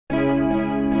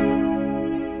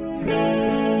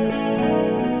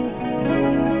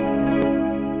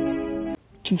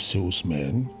Two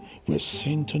salesmen were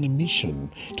sent on a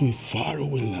mission to a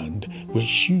faraway land where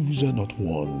shoes are not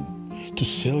worn, to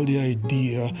sell the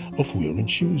idea of wearing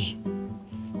shoes.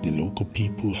 The local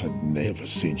people had never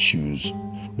seen shoes,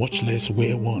 much less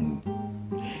wear one.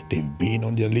 They've been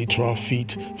on their literal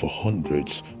feet for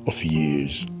hundreds of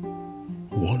years.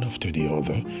 One after the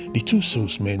other, the two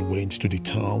salesmen went to the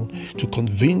town to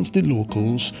convince the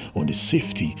locals on the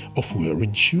safety of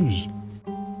wearing shoes.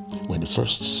 When the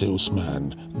first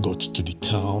salesman got to the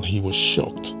town, he was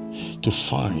shocked to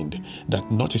find that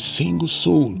not a single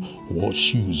soul wore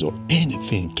shoes or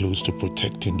anything close to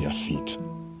protecting their feet.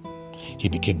 He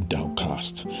became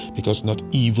downcast because not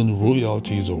even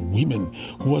royalties or women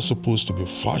who are supposed to be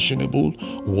fashionable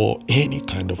wore any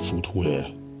kind of footwear.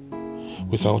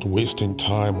 Without wasting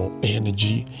time or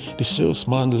energy, the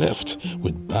salesman left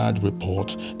with bad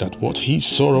report that what he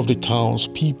saw of the town's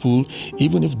people,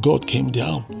 even if God came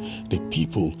down, the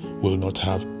people will not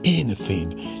have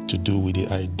anything to do with the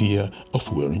idea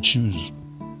of wearing shoes.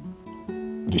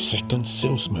 The second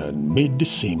salesman made the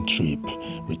same trip,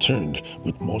 returned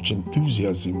with much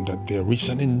enthusiasm that there is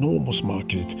an enormous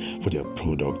market for their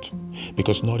product,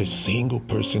 because not a single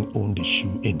person owned a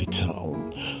shoe in the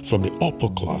town, from the upper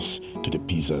class to the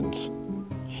peasants.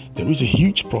 There is a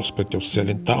huge prospect of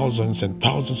selling thousands and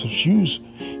thousands of shoes,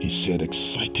 he said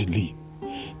excitedly.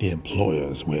 The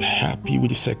employers were happy with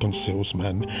the second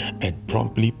salesman and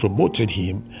promptly promoted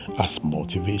him as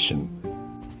motivation.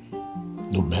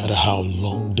 No matter how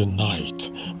long the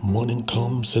night, morning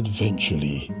comes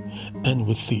eventually, and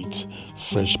with it,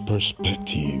 fresh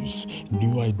perspectives,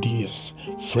 new ideas,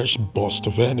 fresh burst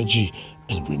of energy,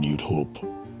 and renewed hope.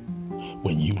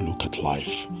 When you look at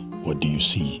life, what do you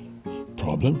see?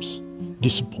 Problems?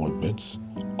 Disappointments?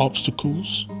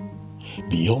 Obstacles?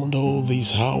 Beyond all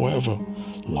these, however,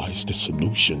 lies the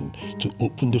solution to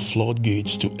open the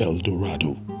floodgates to El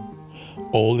Dorado.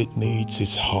 All it needs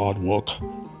is hard work,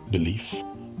 belief,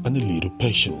 and a little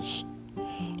patience.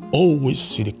 Always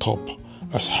see the cup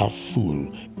as half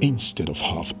full instead of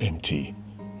half empty.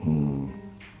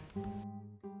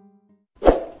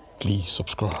 Please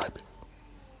subscribe.